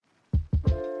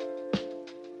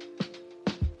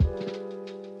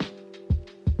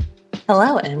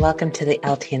Hello, and welcome to the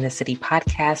LT in the City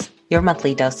podcast, your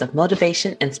monthly dose of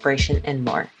motivation, inspiration, and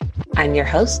more. I'm your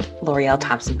host, L'Oreal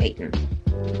Thompson-Payton.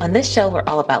 On this show, we're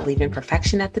all about leaving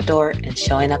perfection at the door and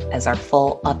showing up as our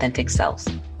full, authentic selves.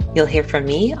 You'll hear from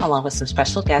me, along with some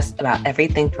special guests, about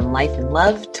everything from life and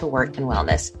love to work and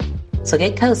wellness. So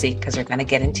get cozy, because we're going to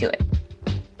get into it.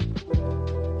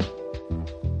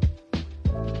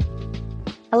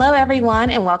 Hello, everyone,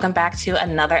 and welcome back to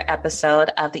another episode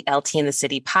of the LT in the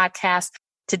City podcast.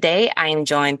 Today, I am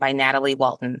joined by Natalie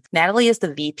Walton. Natalie is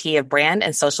the VP of Brand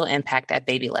and Social Impact at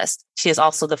Babylist. She is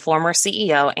also the former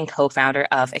CEO and co-founder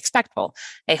of Expectful,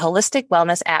 a holistic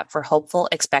wellness app for hopeful,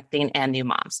 expecting, and new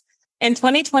moms. In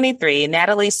 2023,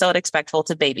 Natalie sold Expectful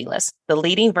to Babylist, the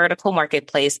leading vertical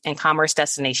marketplace and commerce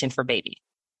destination for baby.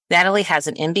 Natalie has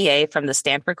an MBA from the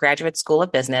Stanford Graduate School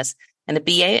of Business and a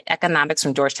BA Economics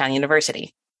from Georgetown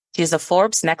University. She is a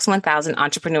Forbes Next 1000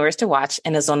 Entrepreneurs to Watch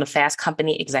and is on the Fast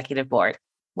Company Executive Board.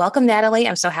 Welcome, Natalie.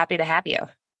 I'm so happy to have you.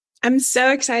 I'm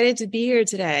so excited to be here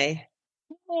today.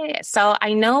 So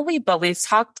I know we've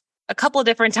talked a couple of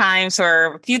different times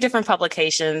for a few different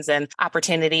publications and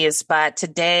opportunities, but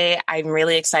today I'm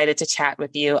really excited to chat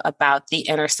with you about the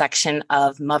intersection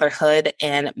of motherhood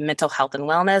and mental health and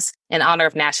wellness in honor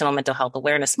of National Mental Health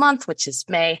Awareness Month, which is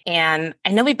May. And I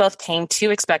know we both came to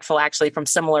Expectful actually from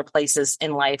similar places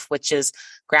in life, which is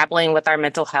grappling with our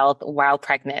mental health while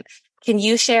pregnant. Can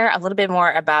you share a little bit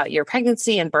more about your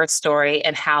pregnancy and birth story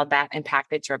and how that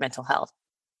impacted your mental health?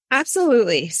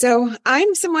 Absolutely. So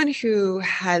I'm someone who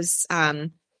has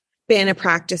been a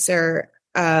practicer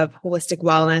of holistic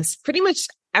wellness pretty much,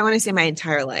 I want to say, my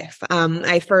entire life.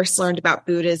 I first learned about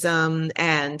Buddhism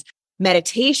and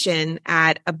meditation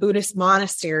at a Buddhist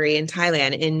monastery in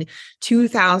Thailand in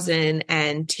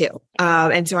 2002.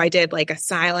 And so I did like a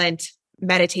silent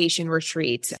meditation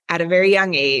retreat at a very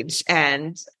young age.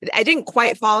 And I didn't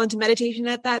quite fall into meditation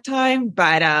at that time,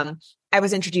 but I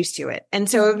was introduced to it. And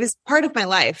so it was part of my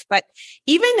life. But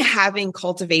even having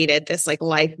cultivated this like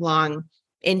lifelong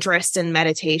interest in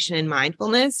meditation and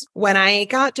mindfulness, when I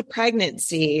got to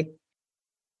pregnancy,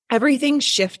 everything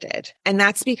shifted. And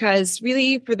that's because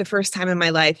really for the first time in my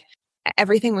life,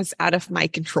 everything was out of my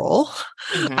control.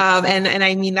 Mm-hmm. And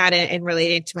I mean that in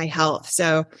related to my health.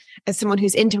 So as someone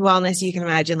who's into wellness, you can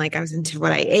imagine like I was into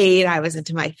what I ate. I was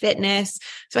into my fitness.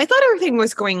 So I thought everything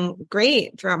was going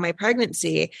great throughout my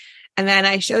pregnancy. And then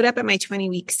I showed up at my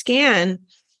 20-week scan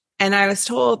and I was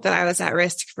told that I was at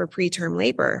risk for preterm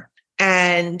labor.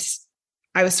 And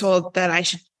I was told that I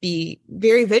should be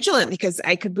very vigilant because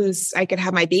I could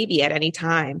have my baby at any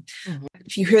time. Mm-hmm.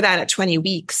 If you hear that at 20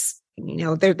 weeks, you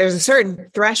know, there's a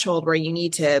certain threshold where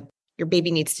your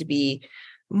baby needs to be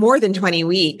more than 20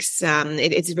 weeks.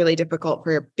 It's really difficult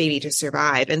for a baby to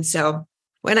survive. And so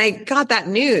when I got that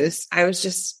news,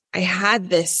 I had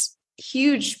this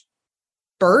huge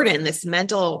burden, this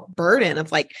mental burden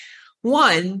of like,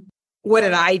 one, what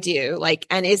did I do? Like,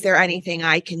 and is there anything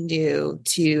I can do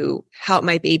to help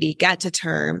my baby get to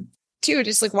term? Two,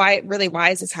 just like, why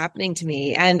is this happening to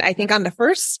me? And I think on the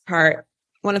first part,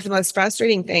 one of the most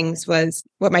frustrating things was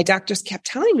what my doctors kept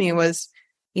telling me was,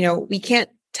 you know, we can't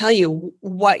tell you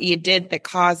what you did that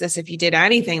caused this. If you did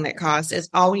anything that caused this,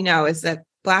 all we know is that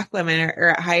Black women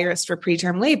are at high risk for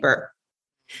preterm labor.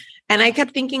 And I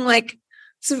kept thinking like,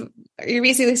 so you're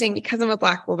basically saying because I'm a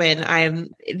Black woman,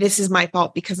 this is my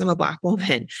fault because I'm a Black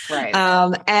woman. Right.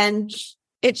 And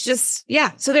it's just,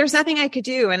 yeah. So there's nothing I could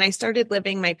do. And I started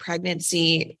living my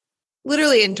pregnancy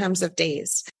literally in terms of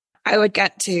days. I would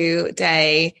get to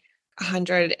day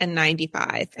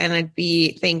 195 and I'd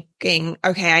be thinking,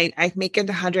 okay, I make it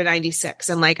to 196.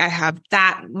 And like, I have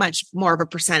that much more of a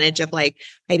percentage of like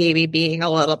my baby being a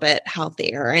little bit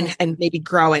healthier and maybe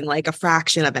growing like a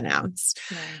fraction of an ounce.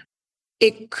 Right.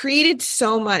 It created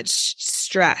so much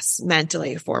stress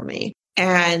mentally for me.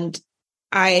 And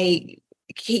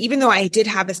even though I did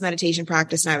have this meditation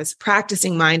practice and I was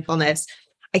practicing mindfulness,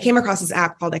 I came across this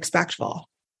app called Expectful.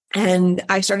 And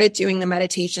I started doing the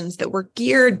meditations that were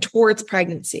geared towards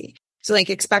pregnancy. So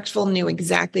like Expectful knew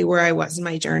exactly where I was in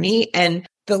my journey. And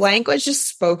the language just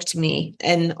spoke to me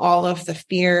and all of the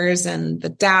fears and the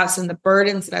doubts and the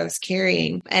burdens that I was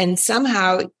carrying. And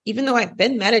somehow, even though I've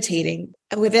been meditating,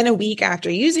 within a week after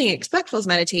using Expectful's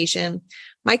meditation,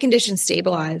 my condition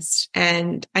stabilized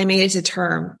and I made it to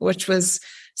term, which was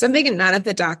something that none of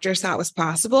the doctors thought was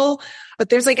possible. But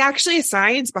there's like actually a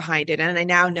science behind it. And I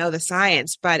now know the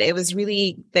science, but it was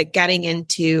really that getting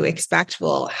into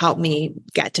Expectful helped me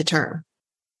get to term.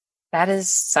 That is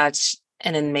such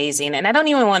an amazing, and I don't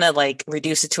even want to like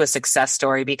reduce it to a success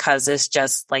story because it's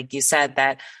just like you said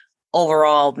that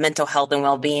overall mental health and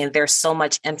well-being, there's so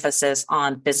much emphasis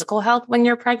on physical health when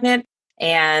you're pregnant.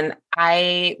 And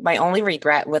my only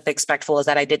regret with Expectful is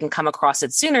that I didn't come across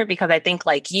it sooner, because I think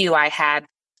like you, I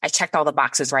checked all the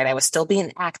boxes, right? I was still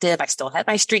being active. I still had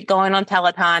my streak going on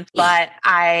Peloton, but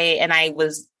I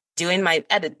was doing my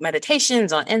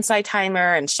meditations on Insight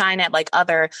Timer and Shine It, like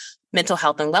other mental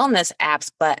health and wellness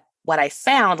apps. But what I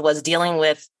found was dealing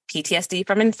with PTSD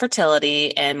from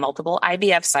infertility and multiple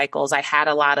IVF cycles. I had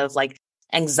a lot of like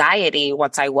anxiety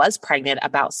once I was pregnant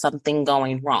about something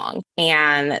going wrong.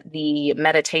 And the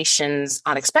meditations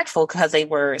on Expectful, because they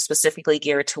were specifically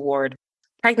geared toward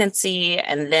pregnancy,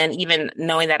 and then even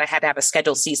knowing that I had to have a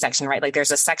scheduled C-section, right? Like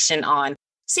there's a section on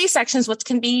C-sections, which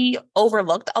can be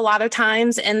overlooked a lot of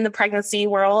times in the pregnancy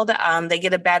world. They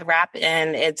get a bad rap,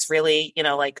 and it's really,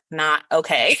 like not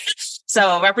okay.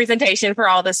 So representation for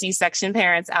all the C-section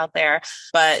parents out there.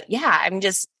 But yeah,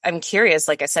 I'm curious.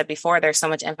 Like I said before, there's so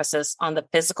much emphasis on the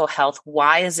physical health.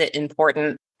 Why is it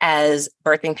important as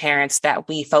birthing parents that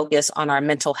we focus on our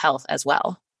mental health as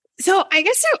well? So I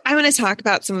guess I want to talk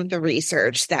about some of the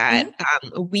research that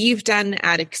we've done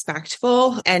at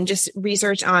Expectful, and just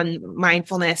research on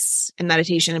mindfulness and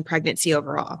meditation and pregnancy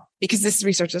overall, because this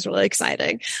research is really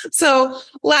exciting. So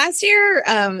last year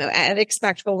at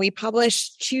Expectful, we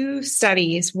published 2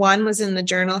 studies. One was in the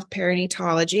Journal of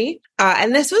Perinatology,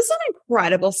 and this was an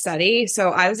incredible study. So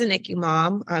I was a NICU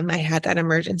mom. I had that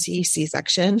emergency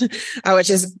C-section, which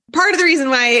is part of the reason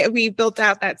why we built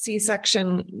out that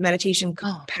C-section meditation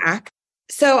pack.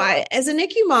 So as a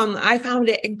NICU mom, I found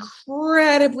it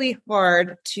incredibly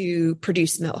hard to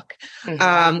produce milk.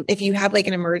 If you have like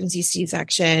an emergency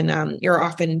C-section, you're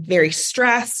often very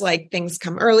stressed, like things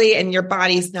come early and your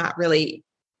body's not really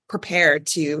prepared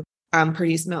to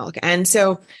produce milk. And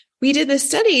so we did this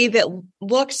study that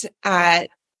looked at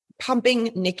pumping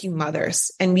NICU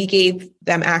mothers, and we gave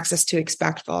them access to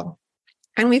Expectful.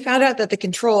 And we found out that the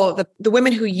control, the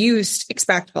women who used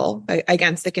Expectful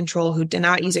against the control who did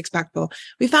not use Expectful,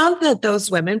 we found that those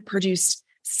women produced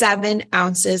 7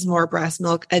 ounces more breast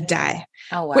milk a day.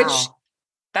 Oh, wow. Which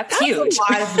that's huge.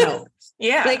 A lot of milk.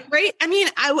 Yeah. Like, right. I mean,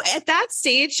 at that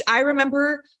stage, I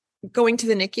remember going to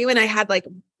the NICU and I had like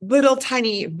little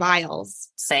tiny vials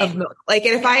of milk. Like,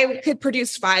 and if I could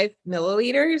produce 5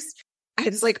 milliliters, I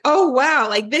was like, oh, wow,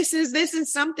 like this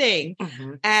is something.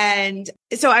 And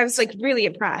so I was like really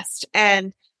impressed.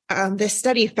 And this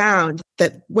study found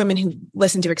that women who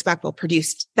listened to Expectful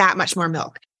produced that much more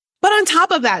milk. But on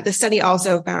top of that, the study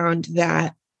also found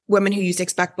that women who used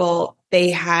Expectful, they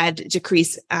had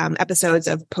decreased episodes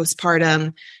of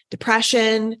postpartum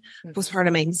depression,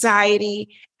 postpartum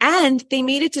anxiety, and they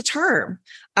made it to term,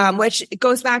 which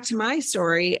goes back to my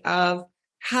story of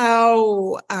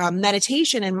how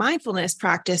meditation and mindfulness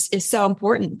practice is so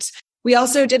important. We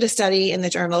also did a study in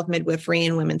the Journal of Midwifery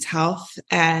and Women's Health.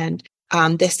 And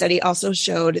this study also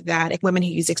showed that if women who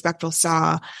use Expectful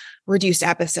saw reduced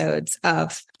episodes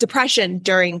of depression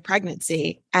during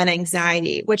pregnancy and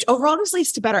anxiety, which overall just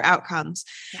leads to better outcomes.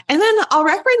 And then I'll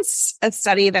reference a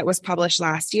study that was published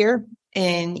last year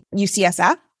in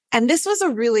UCSF. And this was a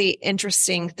really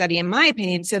interesting study, in my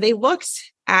opinion. So they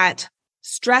looked at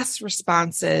stress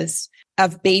responses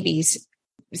of babies.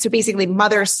 So basically,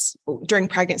 mothers during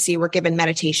pregnancy were given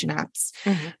meditation apps,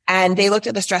 and they looked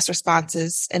at the stress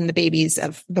responses in the babies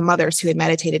of the mothers who had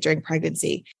meditated during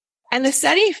pregnancy. And the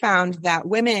study found that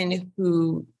women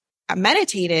who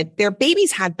meditated, their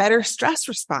babies had better stress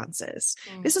responses.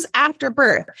 This was after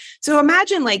birth. So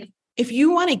imagine, like, if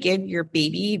you want to give your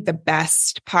baby the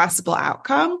best possible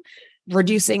outcome,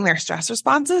 reducing their stress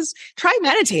responses, try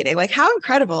meditating. Like, how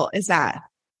incredible is that?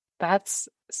 That's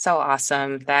so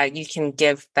awesome that you can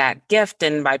give that gift.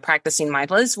 And by practicing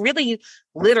mindfulness, really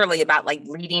literally about like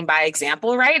leading by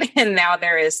example, right? And now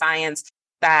there is science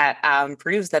that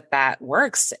proves that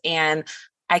works. And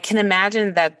I can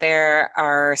imagine that there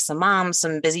are some moms,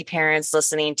 some busy parents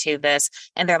listening to this,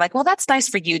 and they're like, well, that's nice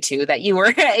for you too, that you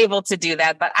were able to do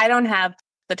that, but I don't have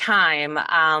the time.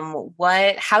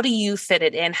 How do you fit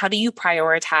it in? How do you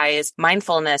prioritize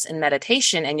mindfulness and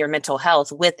meditation and your mental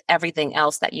health with everything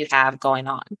else that you have going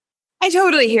on? I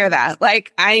totally hear that.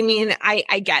 Like, I mean,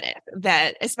 I get it,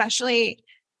 that especially,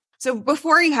 so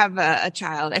before you have a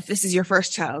child, if this is your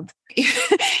first child,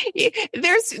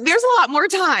 there's a lot more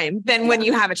time than when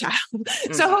you have a child.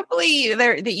 So hopefully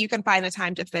that you can find the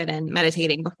time to fit in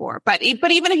meditating before. But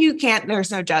even if you can't, there's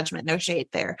no judgment, no shade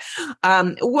there.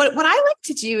 What I like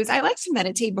to do is I like to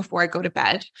meditate before I go to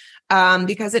bed,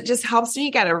 because it just helps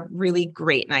me get a really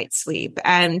great night's sleep.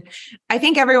 And I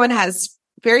think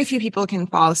very few people can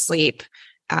fall asleep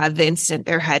the instant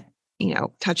their head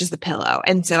touches the pillow.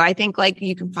 And so I think like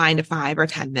you can find a 5 or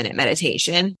 10 minute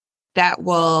meditation that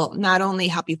will not only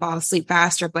help you fall asleep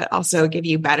faster, but also give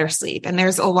you better sleep. And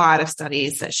there's a lot of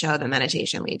studies that show that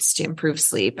meditation leads to improved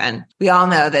sleep. And we all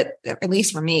know that, at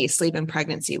least for me, sleep in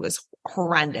pregnancy was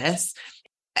horrendous,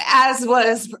 as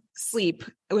was sleep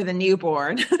with a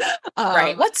newborn.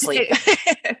 Right. What sleep?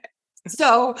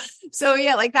 So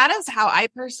yeah, like that is how I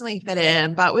personally fit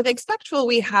in. But with Expectful,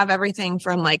 we have everything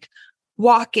from like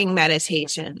walking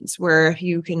meditations where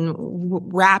you can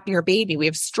wrap your baby. We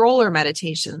have stroller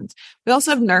meditations. We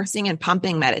also have nursing and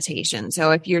pumping meditation.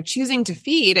 So if you're choosing to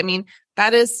feed, I mean,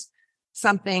 that is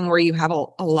something where you have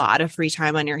a lot of free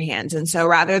time on your hands. And so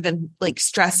rather than like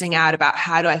stressing out about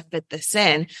how do I fit this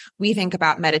in, we think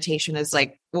about meditation as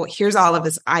like, well, here's all of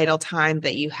this idle time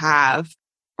that you have.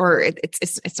 Or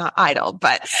it's not idle,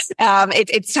 but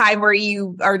it's time where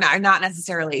you are not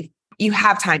necessarily, you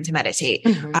have time to meditate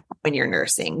when you're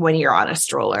nursing, when you're on a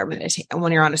stroller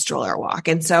when you're on a stroller walk.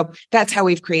 And so that's how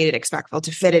we've created Expectful,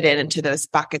 to fit it into those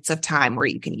buckets of time where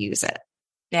you can use it.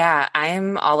 Yeah,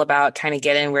 I'm all about trying to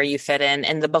get in where you fit in.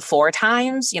 And the before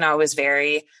times, I was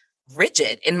very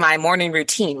rigid in my morning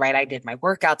routine, right? I did my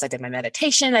workouts, I did my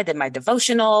meditation, I did my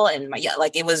devotional, and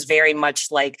it was very much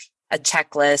like a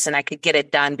checklist, and I could get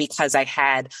it done because I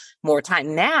had more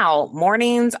time. Now,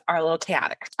 mornings are a little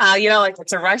chaotic.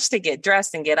 It's a rush to get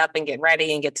dressed and get up and get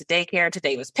ready and get to daycare.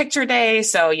 Today was picture day.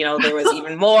 So, there was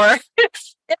even more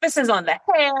emphasis on the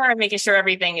hair and making sure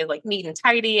everything is like neat and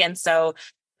tidy. And so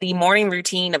the morning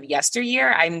routine of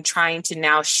yesteryear, I'm trying to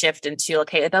now shift into,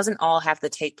 okay, it doesn't all have to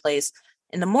take place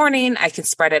in the morning. I can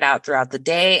spread it out throughout the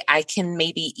day. I can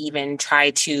maybe even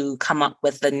try to come up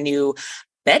with a new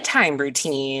bedtime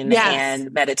routine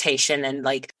and meditation and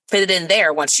like fit it in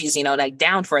there once she's,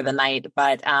 down for the night.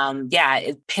 But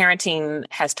parenting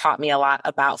has taught me a lot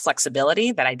about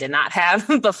flexibility that I did not have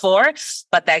before,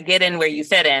 but that get in where you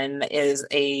fit in is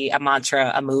a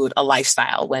mantra, a mood, a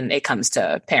lifestyle when it comes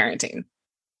to parenting.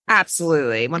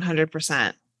 Absolutely.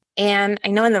 100%. And I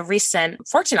know in the recent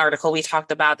Fortune article, we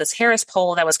talked about this Harris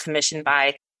poll that was commissioned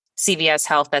by CVS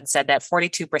Health that said that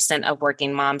 42% of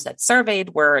working moms that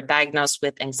surveyed were diagnosed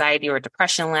with anxiety or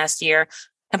depression last year,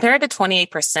 compared to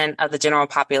 28% of the general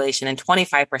population and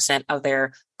 25% of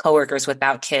their coworkers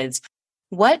without kids.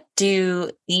 What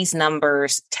do these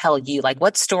numbers tell you? Like,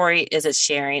 what story is it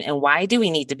sharing, and why do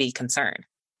we need to be concerned?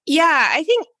 Yeah,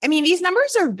 these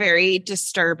numbers are very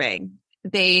disturbing.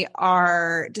 They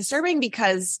are disturbing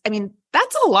because,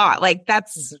 that's a lot. Like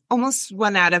that's almost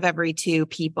 1 out of every 2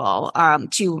 people,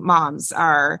 2 moms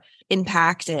are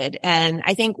impacted. And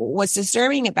I think what's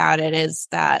disturbing about it is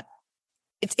that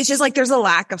it's just like there's a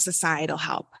lack of societal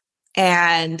help.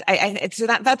 And so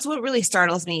that's what really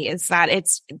startles me, is that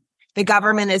the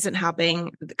government isn't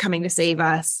coming to save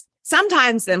us.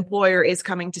 Sometimes the employer is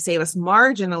coming to save us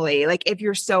marginally, like if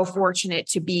you're so fortunate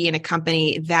to be in a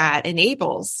company that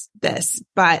enables this.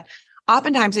 But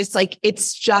oftentimes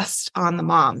it's just on the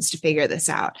moms to figure this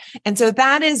out. And so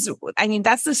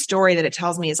that's the story that it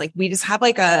tells me, is like, we just have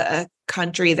like a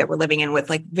country that we're living in with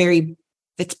like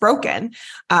it's broken,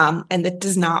 and that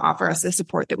does not offer us the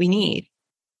support that we need.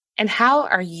 And how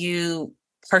are you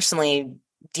personally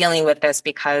dealing with this?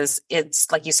 Because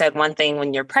it's like you said, one thing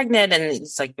when you're pregnant, and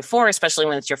it's like before, especially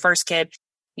when it's your first kid,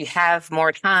 you have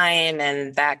more time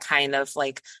and that kind of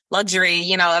like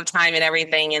luxury, of time and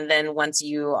everything. And then once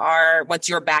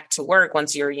you're back to work,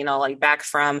 once you're, back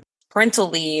from parental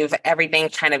leave, everything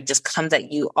kind of just comes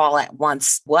at you all at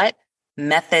once. What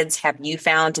methods have you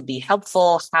found to be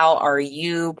helpful? How are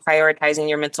you prioritizing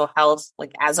your mental health,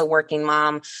 like as a working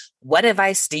mom? What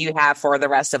advice do you have for the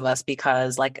rest of us?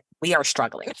 Because like we are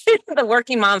struggling. The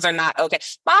working moms are not okay.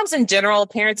 Moms in general,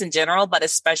 parents in general, but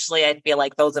especially I feel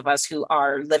like those of us who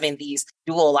are living these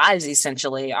dual lives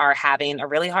essentially are having a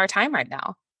really hard time right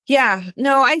now. Yeah,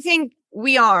 no, I think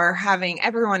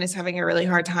everyone is having a really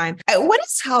hard time. What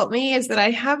has helped me is that I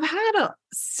have had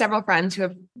several friends who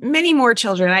have many more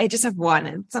children. I just have one,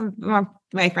 and some of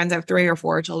my friends have 3 or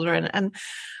 4 children, and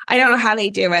I don't know how they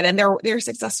do it. And they're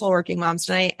successful working moms.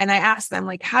 And I ask them,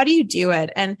 like, how do you do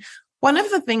it? And one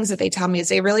of the things that they tell me is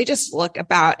they really just look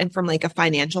about, and from like a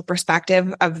financial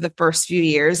perspective, of the first few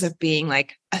years of being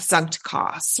like a sunk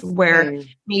cost, where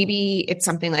maybe it's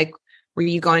something like, where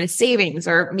you go into savings,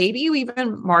 or maybe you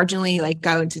even marginally like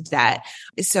go into debt,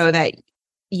 so that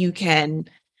you can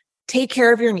take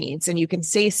care of your needs and you can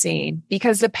stay sane,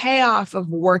 because the payoff of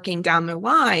working down the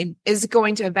line is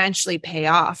going to eventually pay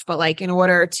off. But like, in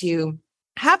order to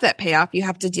have that payoff, you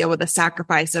have to deal with the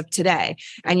sacrifice of today,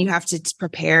 and you have to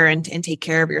prepare and take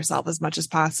care of yourself as much as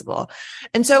possible.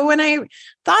 And so when I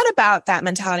thought about that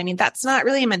mentality, that's not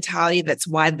really a mentality that's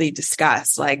widely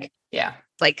discussed. Like,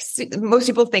 like most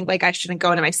people think like I shouldn't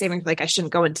go into my savings, like I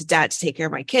shouldn't go into debt to take care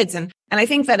of my kids. And I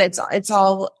think that it's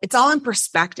all in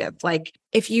perspective. Like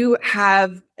if you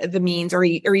have the means, or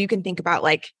you can think about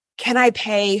like, can I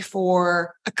pay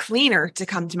for a cleaner to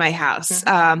come to my house,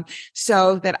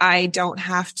 so that I don't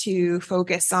have to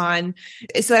focus on,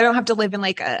 so I don't have to live in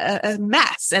like a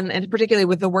mess. And particularly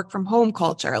with the work from home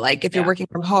culture, like if you're working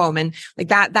from home and like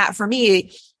that for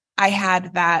me, I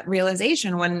had that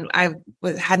realization when I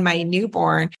had my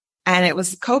newborn and it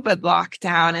was COVID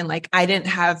lockdown, and like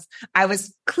I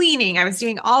was cleaning, I was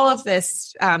doing all of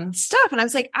this stuff, and I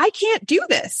was like, I can't do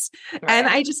this. Right. And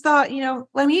I just thought,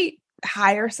 let me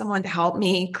hire someone to help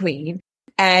me clean.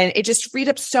 And it just freed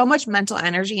up so much mental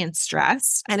energy and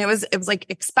stress. And it was like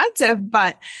expensive,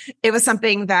 but it was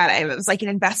something that it was like an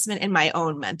investment in my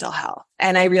own mental health.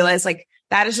 And I realized like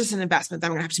that is just an investment that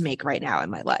I'm going to have to make right now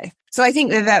in my life. So I think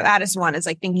that is one, is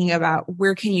like thinking about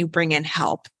where can you bring in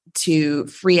help to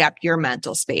free up your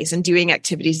mental space and doing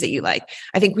activities that you like.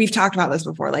 I think we've talked about this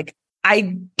before. Like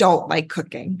I don't like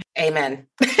cooking. Amen.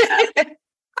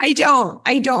 I don't.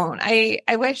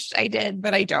 I wish I did,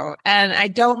 but I don't. And I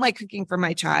don't like cooking for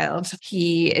my child.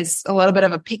 He is a little bit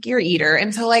of a pickier eater.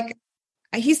 And so like,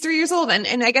 he's 3 years old.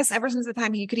 And I guess ever since the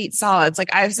time he could eat solids,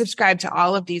 like I've subscribed to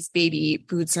all of these baby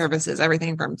food services,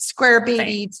 everything from Square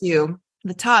Baby to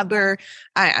the toddler.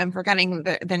 I'm forgetting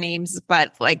the names,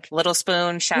 but like Little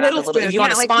Spoon, shout out to Little Spoon. If you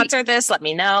want to sponsor this, let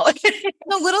me know.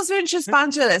 No, Little Spoon should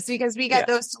sponsor this because we get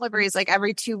those deliveries like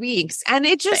every 2 weeks. And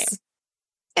it just,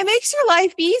 it makes your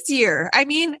life easier. I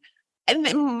mean,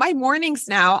 and my mornings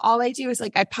now, all I do is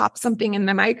like, I pop something in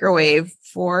the microwave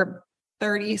for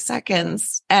 30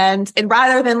 seconds. And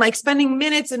rather than like spending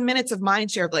minutes and minutes of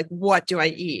mind share of like, what do I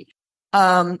eat?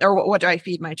 Or what do I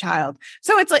feed my child?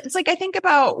 So it's like, I think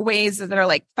about ways that are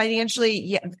like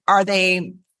financially, are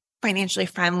they financially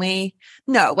friendly?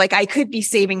 No, like I could be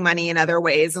saving money in other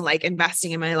ways and like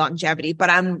investing in my longevity, but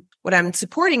what I'm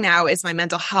supporting now is my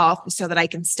mental health so that I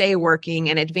can stay working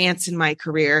and advance in my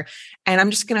career. And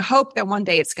I'm just going to hope that one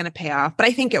day it's going to pay off, but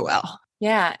I think it will.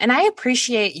 Yeah. And I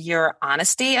appreciate your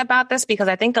honesty about this because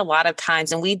I think a lot of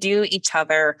times, and we do each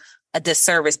other a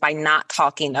disservice by not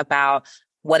talking about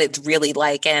what it's really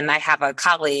like. And I have a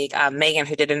colleague, Megan,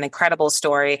 who did an incredible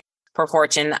story for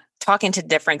Fortune, talking to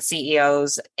different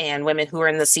CEOs and women who are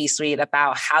in the C-suite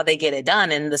about how they get it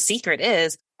done. And the secret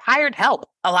is hired help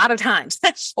a lot of times,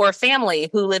 or family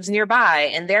who lives nearby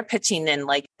and they're pitching in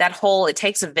like that whole, it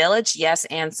takes a village. Yes.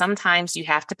 And sometimes you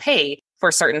have to pay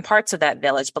for certain parts of that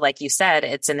village. But like you said,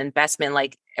 it's an investment.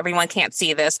 Like everyone can't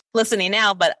see this listening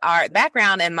now, but our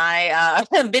background in my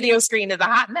video screen is a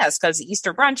hot mess because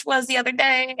Easter brunch was the other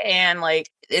day. And like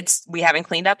we haven't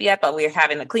cleaned up yet, but we're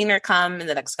having a cleaner come in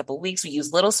the next couple of weeks. We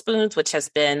use Little Spoons, which has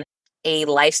been a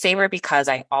lifesaver because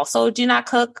I also do not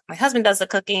cook. My husband does the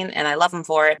cooking and I love him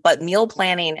for it. But meal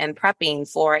planning and prepping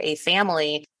for a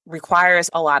family requires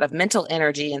a lot of mental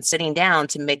energy and sitting down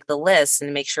to make the list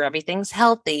and make sure everything's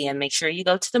healthy and make sure you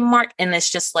go to the market. And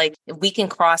it's just like, if we can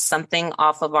cross something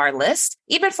off of our list,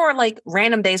 even for like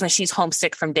random days when she's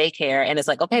homesick from daycare. And it's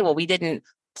like, okay, well, we didn't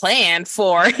plan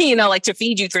for, like to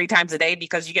feed you 3 times a day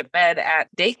because you get fed at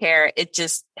daycare. It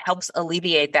just helps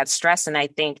alleviate that stress. And I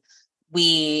think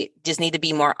we just need to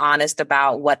be more honest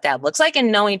about what that looks like,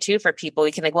 and knowing too, for people,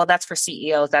 we can like, well, that's for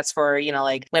CEOs. That's for,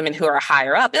 like women who are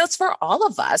higher up. It's for all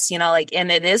of us, like,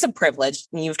 and it is a privilege.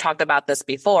 You've talked about this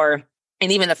before.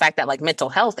 And even the fact that like mental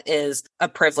health is a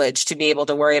privilege to be able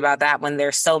to worry about that when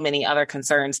there's so many other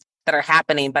concerns that are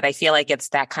happening. But I feel like it's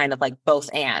that kind of like both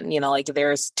and, like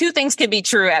there's 2 things can be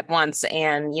true at once.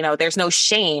 And, there's no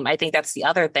shame. I think that's the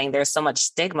other thing. There's so much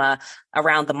stigma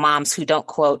around the moms who don't,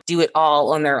 quote, do it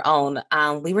all on their own.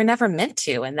 We were never meant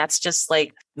to. And that's just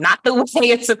like not the way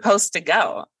it's supposed to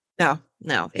go.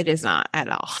 No, it is not at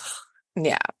all.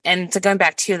 Yeah. And going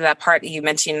back to that part you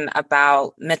mentioned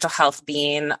about mental health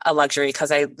being a luxury,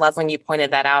 because I love when you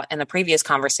pointed that out in the previous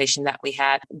conversation that we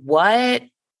had.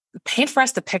 Paint for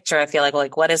us the picture, I feel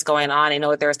like what is going on? I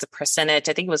know there's the percentage,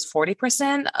 I think it was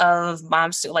 40% of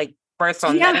moms like births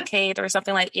on Medicaid or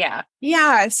something like,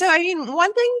 Yeah. So, I mean,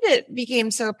 one thing that became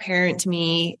so apparent to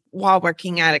me while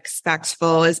working at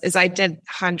Expectful is I did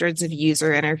hundreds of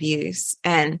user interviews,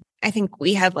 and I think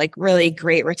we had like really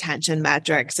great retention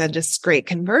metrics and just great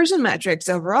conversion metrics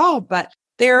overall. But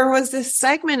there was this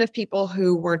segment of people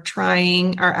who were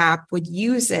trying our app, would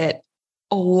use it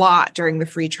a lot during the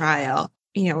free trial.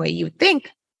 You would think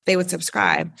they would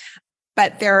subscribe,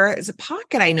 but there is a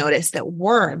pocket I noticed that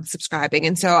weren't subscribing.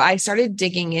 And so I started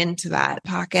digging into that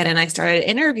pocket and I started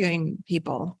interviewing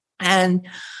people. And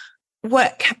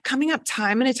what kept coming up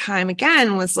time and time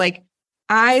again was like,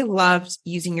 I loved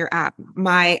using your app.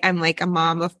 I'm like a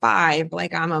mom of 5,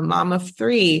 like I'm a mom of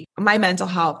 3. My mental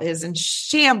health is in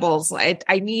shambles.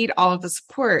 I need all of the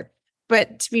support.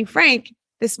 But to be frank,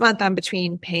 this month I'm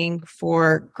between paying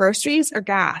for groceries or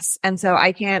gas. And so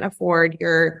I can't afford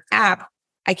your app.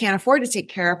 I can't afford to take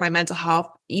care of my mental health,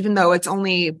 even though it's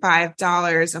only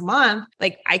 $5 a month.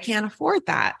 Like I can't afford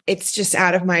that. It's just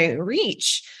out of my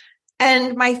reach.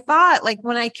 And my thought, like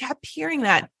when I kept hearing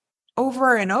that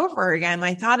over and over again,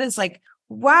 my thought is like,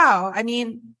 wow, I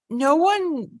mean, no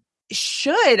one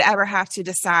should ever have to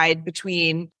decide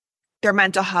between their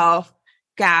mental health,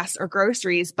 gas, or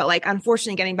groceries. But like,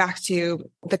 unfortunately, getting back to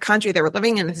the country that we're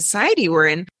living in, the society we're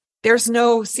in, there's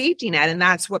no safety net. And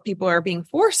that's what people are being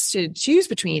forced to choose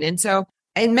between. And so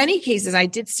in many cases, I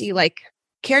did see like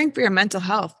caring for your mental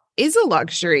health is a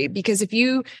luxury because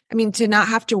to not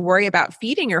have to worry about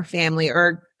feeding your family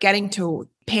or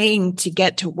paying to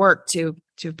get to work to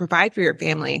provide for your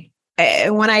family.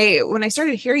 And when I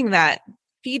started hearing that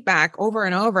feedback over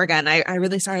and over again, I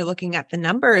really started looking at the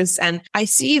numbers, and I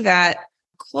see that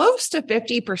close to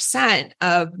 50%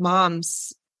 of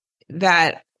moms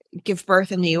that give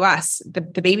birth in the US, the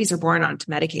babies are born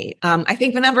onto Medicaid. I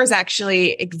think the number is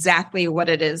actually exactly what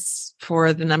it is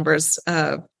for the numbers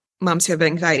of moms who have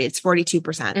anxiety. It's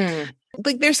 42%.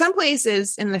 Like there's some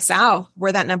places in the South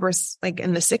where that number is like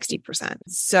in the 60%.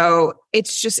 So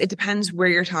it depends where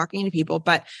you're talking to people.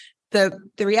 But the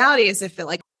reality is if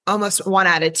like almost 1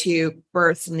 out of 2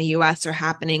 births in the US are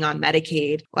happening on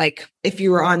Medicaid, like if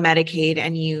you were on Medicaid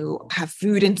and you have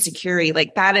food insecurity,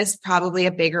 like that is probably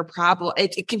a bigger problem.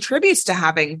 It contributes to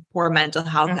having poor mental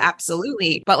health.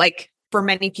 Absolutely. But like for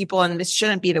many people, and this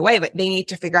shouldn't be the way, but they need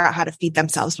to figure out how to feed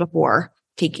themselves before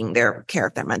taking care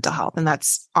of their mental health. And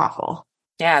that's awful.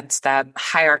 Yeah, it's that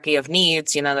hierarchy of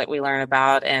needs, that we learn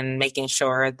about, and making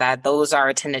sure that those are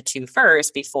attended to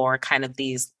first before kind of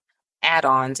these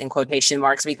add-ons in quotation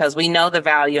marks, because we know the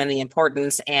value and the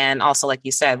importance. And also, like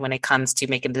you said, when it comes to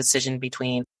making a decision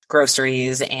between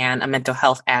groceries and a mental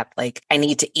health app, like I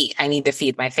need to eat, I need to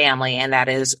feed my family. And that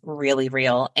is really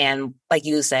real. And like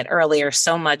you said earlier,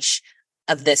 so much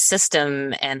of this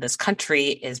system and this country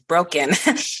is broken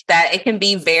that it can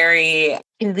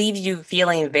leave you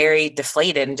feeling very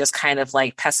deflated and just kind of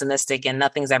like pessimistic and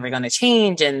nothing's ever going to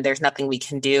change and there's nothing we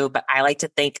can do. But I like to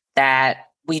think that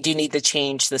we do need to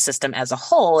change the system as a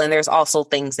whole. And there's also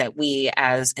things that we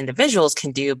as individuals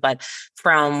can do. But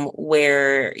from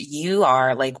where you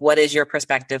are, like, what is your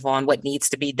perspective on what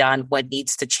needs to be done? What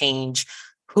needs to change?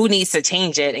 Who needs to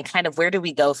change it? And kind of where do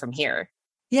we go from here?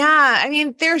 Yeah, I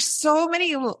mean, there's so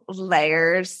many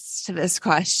layers to this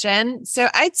question. So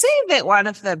I'd say that one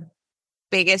of the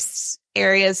biggest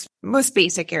areas, most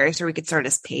basic areas where we could start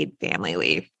is paid family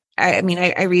leave. I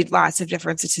read lots of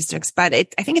different statistics, but I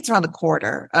think it's around a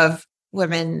quarter of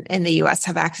women in the US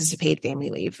have access to paid family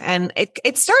leave. And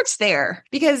it starts there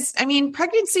because,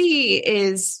 pregnancy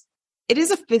is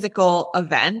a physical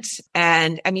event.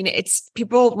 And it's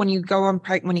people, when you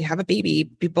have a baby,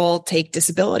 people take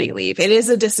disability leave. It is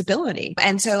a disability.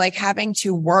 And so like having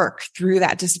to work through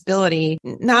that disability,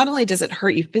 not only does it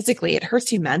hurt you physically, it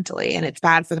hurts you mentally, and it's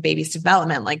bad for the baby's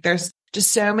development. Like there's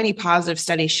just so many positive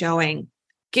studies showing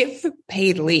give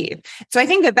paid leave. So I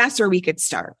think that that's where we could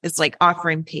start. It's like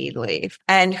offering paid leave,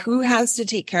 and who has to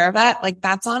take care of that? Like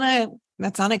that's on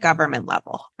a government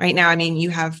level right now. You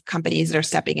have companies that are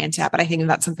stepping into that, but I think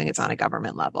that's something that's on a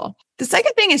government level. The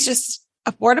second thing is just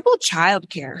affordable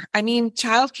childcare.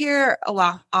 Childcare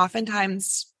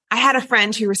oftentimes, I had a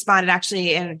friend who responded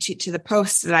actually to the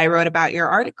post that I wrote about your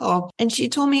article. And she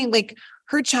told me like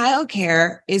her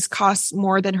childcare costs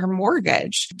more than her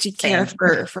mortgage to care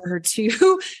for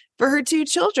her two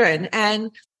children.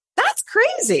 And that's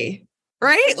crazy.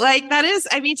 Right? Like that is,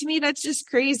 to me, that's just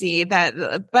crazy but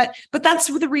that's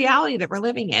the reality that we're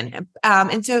living in.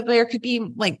 And so there could be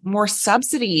like more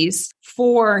subsidies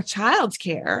for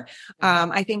childcare.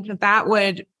 I think that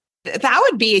would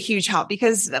be a huge help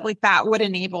because like that would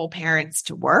enable parents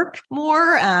to work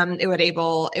more. It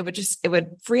would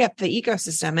free up the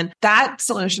ecosystem, and that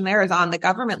solution there is on the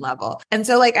government level. And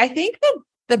so like, I think that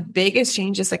the biggest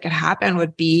changes that could happen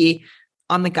would be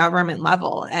on the government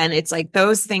level. And it's like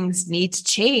those things need to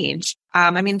change.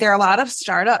 There are a lot of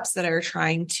startups that are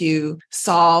trying to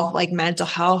solve like mental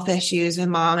health issues in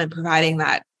mom and providing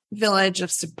that village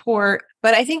of support.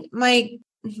 But I think my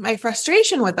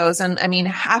frustration with those, and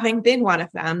having been one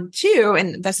of them too,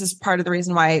 and this is part of the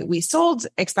reason why we sold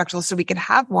Expectual so we could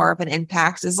have more of an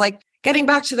impact, is like getting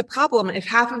back to the problem. If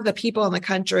half of the people in the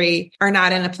country are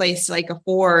not in a place to like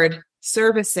afford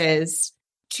services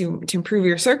to improve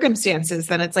your circumstances,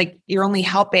 then it's like you're only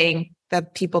helping the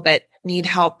people that need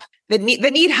help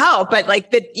need help, but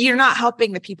like that you're not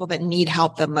helping the people that need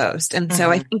help the most. And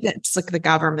so I think that's like the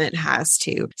government has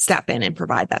to step in and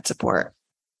provide that support.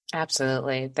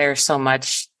 Absolutely. There's so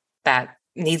much that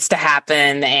needs to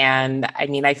happen. And I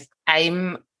mean,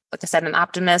 I'm, like I said, an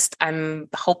optimist. I'm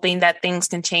hoping that things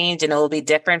can change and it will be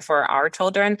different for our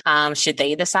children, should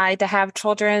they decide to have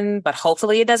children. But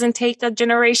hopefully it doesn't take a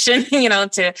generation,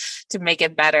 to make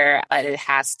it better. But it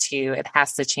has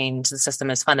to change. The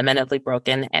system is fundamentally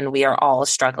broken and we are all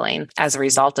struggling as a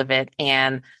result of it.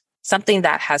 And something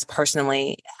that has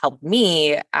personally helped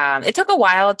me, it took a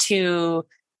while to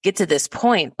get to this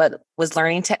point, but was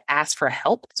learning to ask for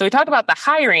help. So we talked about the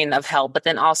hiring of help, but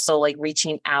then also like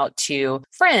reaching out to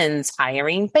friends,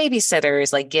 hiring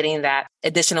babysitters, like getting that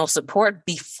additional support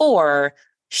before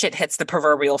shit hits the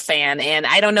proverbial fan. And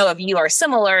I don't know if you are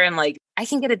similar and like, I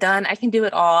can get it done. I can do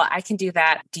it all. I can do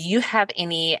that. Do you have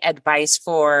any advice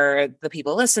for the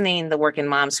people listening, the working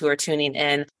moms who are tuning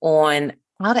in on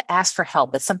how to ask for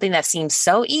help? It's something that seems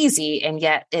so easy and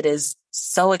yet it is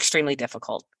so extremely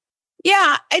difficult.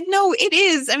 Yeah, I know it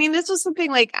is. I mean, this was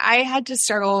something like I had to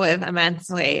struggle with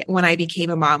immensely when I became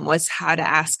a mom, was how to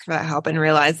ask for that help and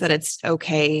realize that it's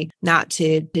okay not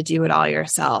to do it all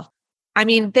yourself. I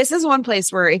mean, this is one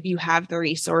place where if you have the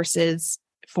resources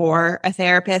for a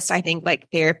therapist, I think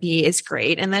like therapy is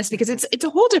great in this because it's a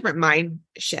whole different mind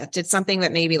shift. It's something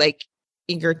that maybe like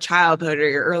in your childhood or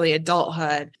your early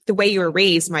adulthood, the way you were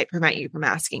raised might prevent you from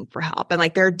asking for help. And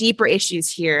like there are deeper issues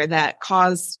here that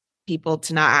cause people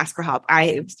to not ask for help.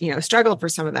 I, struggled for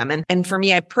some of them. And for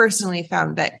me, I personally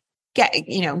found that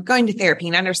going to therapy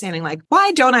and understanding like,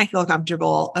 why don't I feel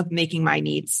comfortable of making my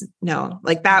needs known?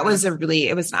 Like that was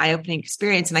it was an eye-opening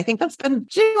experience. And I think that's been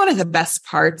one of the best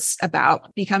parts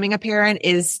about becoming a parent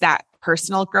is that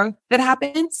personal growth that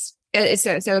happens.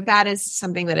 So if that is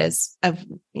something that is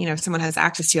someone has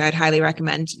access to, I'd highly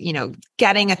recommend,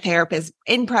 getting a therapist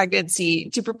in pregnancy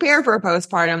to prepare for a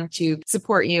postpartum to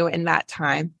support you in that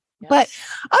time. Yes.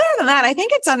 But other than that, I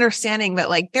think it's understanding that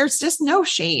like, there's just no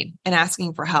shame in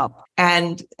asking for help.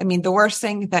 And I mean, the worst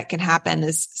thing that can happen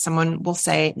is someone will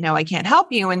say, no, I can't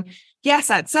help you. And yes,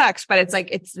 that sucks, but it's like,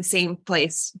 it's the same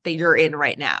place that you're in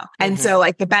right now. And so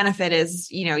like the benefit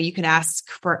is, you can ask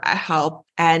for help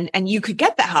and you could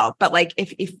get the help. But like,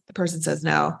 if the person says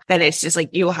no, then it's just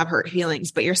like, you will have hurt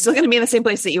feelings, but you're still going to be in the same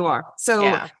place that you are.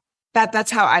 So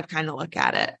that's how I've kind of look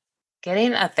at it.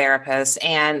 Getting a therapist.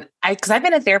 And because I've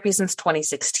been in therapy since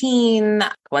 2016,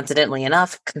 coincidentally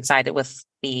enough, coincided with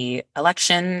the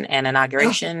election and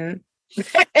inauguration,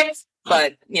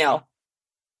 but,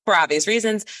 for obvious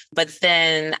reasons. But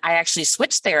then I actually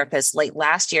switched therapists late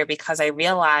last year because I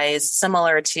realized,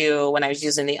 similar to when I was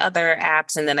using the other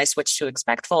apps and then I switched to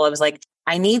Expectful, it was like,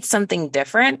 I need something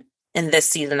different in this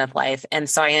season of life. And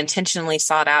so I intentionally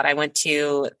sought out, I went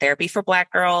to therapy for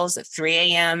Black girls at 3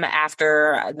 a.m.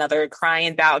 after another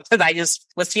crying bout because I just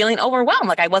was feeling overwhelmed.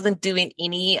 Like I wasn't doing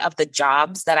any of the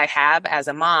jobs that I have as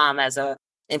a mom, as a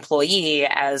employee,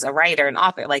 as a writer, an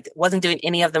author, like wasn't doing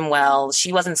any of them well.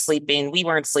 She wasn't sleeping. We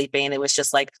weren't sleeping. It was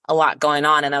just like a lot going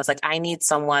on. And I was like, I need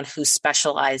someone who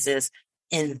specializes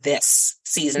in this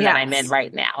season that I'm in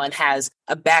right now and has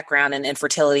a background in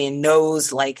infertility and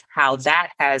knows like how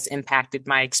that has impacted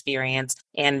my experience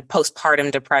and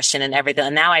postpartum depression and everything.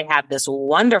 And now I have this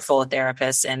wonderful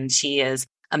therapist and she is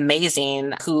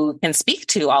amazing who can speak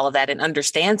to all of that and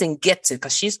understands and gets it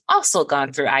because she's also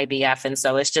gone through IVF. And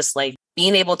so it's just like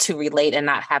being able to relate and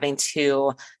not having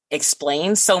to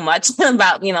explain so much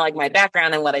about, like my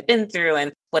background and what I've been through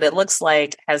and what it looks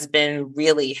like has been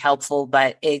really helpful.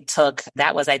 But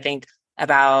that was, I think,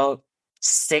 about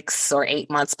 6 or 8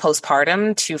 months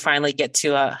postpartum to finally get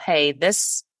to hey,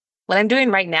 what I'm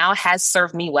doing right now has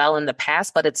served me well in the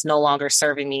past, but it's no longer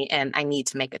serving me and I need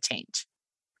to make a change.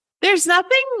 There's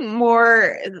nothing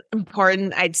more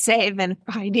important, I'd say, than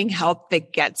finding help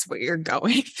that gets what you're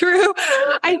going through.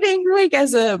 I think like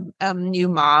as a new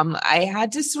mom, I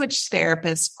had to switch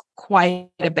therapists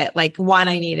quite a bit. Like one,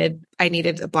 I needed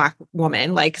a Black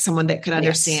woman, like someone that could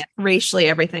understand racially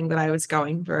everything that I was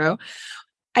going through.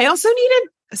 I also needed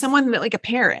someone that like a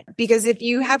parent, because if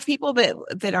you have people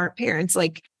that aren't parents,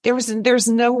 like there's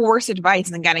no worse advice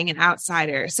than getting an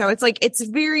outsider. So it's like, it's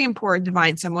very important to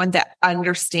find someone that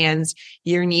understands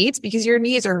your needs because your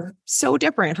needs are so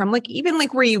different from like, even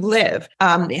like where you live.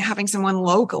 Having someone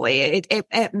locally,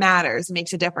 it matters, it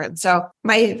makes a difference. So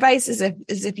my advice is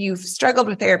if you've struggled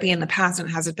with therapy in the past and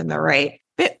it hasn't been the right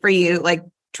fit for you, like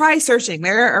try searching.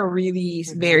 There are really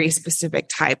very specific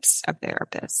types of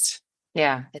therapists.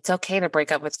 Yeah, it's okay to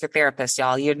break up with your therapist,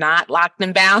 y'all. You're not locked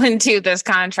and bound into this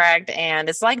contract. And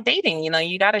it's like dating,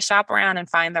 you got to shop around and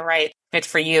find the right fit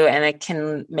for you. And it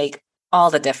can make all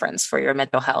the difference for your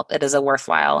mental health. It is a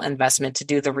worthwhile investment to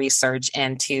do the research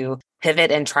and to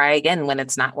pivot and try again when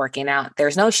it's not working out.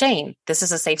 There's no shame. This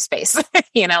is a safe space,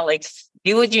 like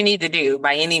do what you need to do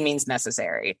by any means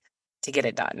necessary to get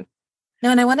it done. No,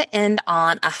 and I want to end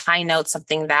on a high note,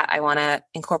 something that I want to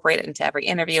incorporate into every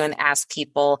interview and ask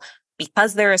people,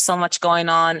 because there is so much going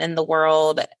on in the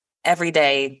world every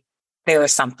day, there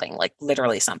is something, like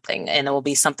literally something, and it will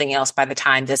be something else by the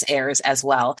time this airs as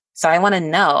well. So I want to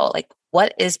know, like,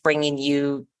 what is bringing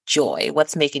you joy?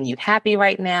 What's making you happy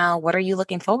right now? What are you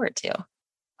looking forward to?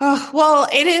 Oh, well,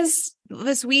 it is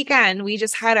this weekend. We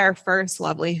just had our first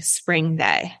lovely spring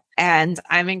day. And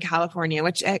I'm in California,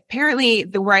 which apparently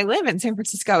where I live in San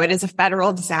Francisco, it is a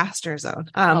federal disaster zone.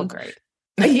 Oh, great.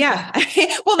 Yeah.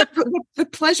 Well, the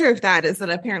pleasure of that is that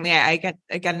apparently I get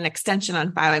an extension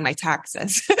on filing my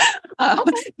taxes.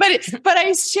 But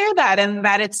I share that, and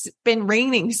that it's been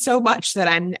raining so much that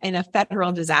I'm in a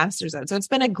federal disaster zone. So it's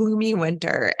been a gloomy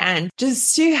winter, and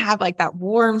just to have like that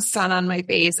warm sun on my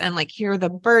face and like hear the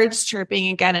birds chirping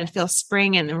again and feel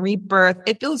spring and rebirth,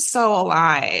 it feels so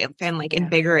alive and like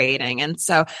invigorating. And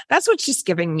so that's what's just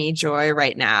giving me joy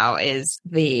right now is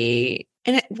we're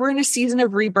in a season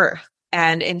of rebirth.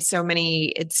 And it's so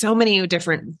many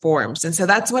different forms. And so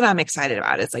that's what I'm excited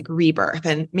about. It's like rebirth.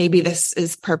 And maybe this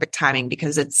is perfect timing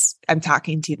because I'm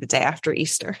talking to you the day after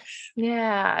Easter.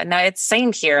 Yeah, no, it's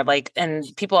same here. Like, and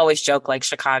people always joke like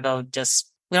Chicago, we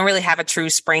don't really have a true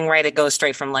spring, right? It goes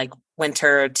straight from like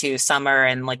winter to summer,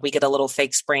 and like we get a little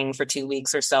fake spring for 2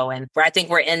 weeks or so. And I think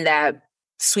we're in that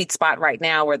sweet spot right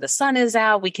now where the sun is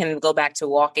out. We can go back to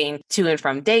walking to and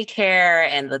from daycare,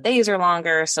 and the days are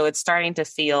longer. So it's starting to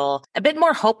feel a bit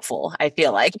more hopeful, I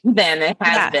feel like, than it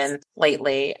has been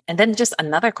lately. And then just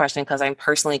another question, because I'm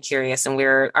personally curious and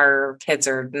our kids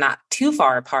are not too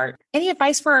far apart. Any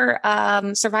advice for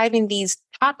surviving these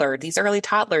early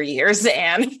toddler years?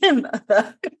 And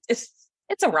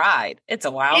it's a ride. It's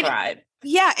a wild ride.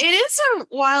 Yeah, it is a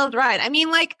wild ride. I mean,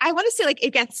 like, I want to say like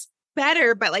it gets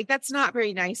better, but like that's not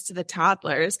very nice to the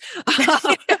toddlers.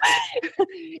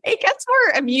 It gets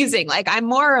more amusing. Like I'm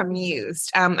more amused.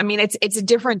 I mean, it's a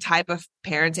different type of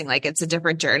parenting. Like it's a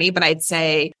different journey, but I'd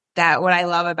say that what I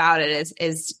love about it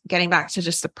is getting back to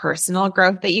just the personal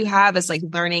growth that you have is like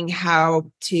learning how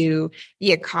to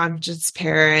be a conscious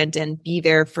parent and be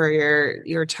there for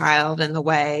your child in the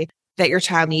way that your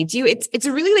child needs you. It's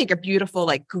a really like a beautiful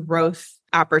like growth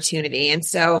opportunity. And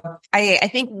so I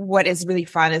think what is really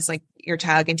fun is like your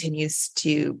child continues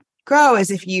to grow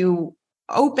is if you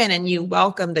open and you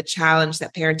welcome the challenge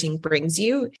that parenting brings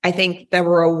you. I think the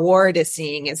reward is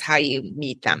seeing is how you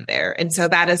meet them there. And so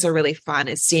that is a really fun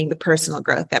is seeing the personal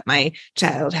growth that my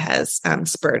child has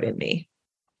spurred in me.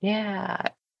 Yeah.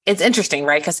 It's interesting,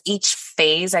 right? Because each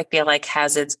phase I feel like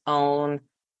has its own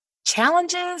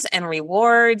challenges and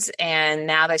rewards. And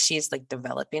now that she's like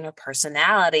developing her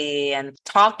personality and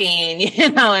talking,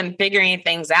 and figuring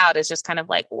things out, it's just kind of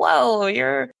like, whoa,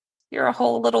 you're a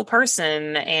whole little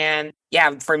person. And yeah,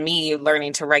 for me,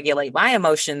 learning to regulate my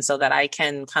emotions so that I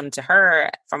can come to her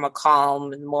from a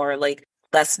calm and more like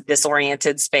less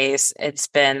disoriented space. It's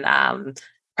been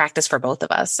practice for both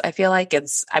of us. I feel like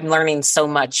I'm learning so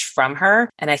much from her.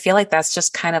 And I feel like that's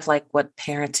just kind of like what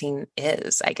parenting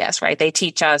is, I guess, right? They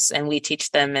teach us and we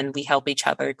teach them and we help each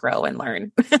other grow and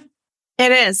learn.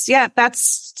 It is. Yeah.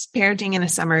 That's parenting in a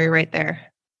summary right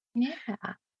there. Yeah.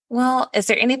 Well, is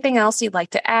there anything else you'd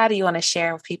like to add or you want to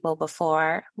share with people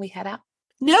before we head out?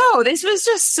 No, this was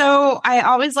just I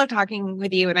always love talking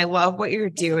with you and I love what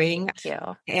you're doing. Thank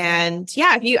you. And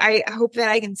yeah, I hope that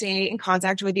I can stay in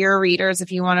contact with your readers.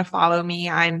 If you want to follow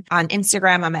me, I'm on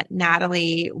Instagram. I'm at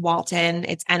Natalie Walton.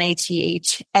 It's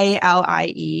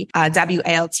NATHALIE,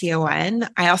 WALTON.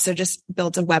 I also just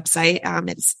built a website.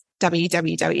 It's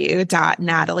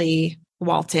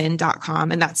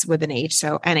www.nataliewalton.com. And that's with an H.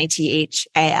 So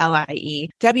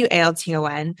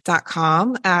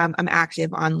NATHALIEWALTON.com. I'm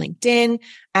active on LinkedIn,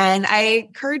 and I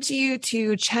encourage you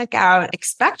to check out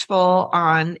Expectful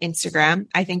on Instagram.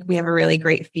 I think we have a really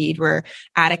great feed. We're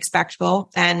at Expectful,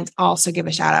 and also give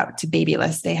a shout out to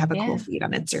Babylist. They have a cool feed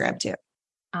on Instagram too.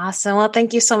 Awesome. Well,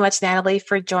 thank you so much, Natalie,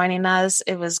 for joining us.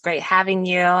 It was great having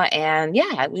you. And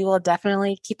yeah, we will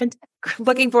definitely keep in touch.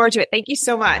 Looking forward to it. Thank you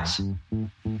so much.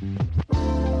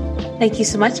 Thank you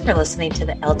so much for listening to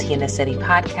the LT in the City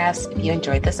podcast. If you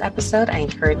enjoyed this episode, I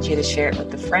encourage you to share it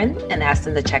with a friend and ask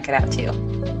them to check it out too.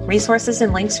 Resources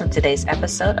and links from today's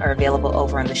episode are available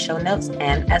over in the show notes.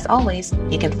 And as always,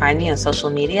 you can find me on social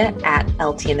media at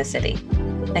LT in the City.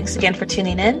 Thanks again for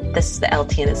tuning in. This is the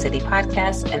LT in the City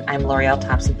podcast, and I'm L'Oreal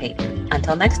Thompson Payton.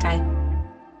 Until next time.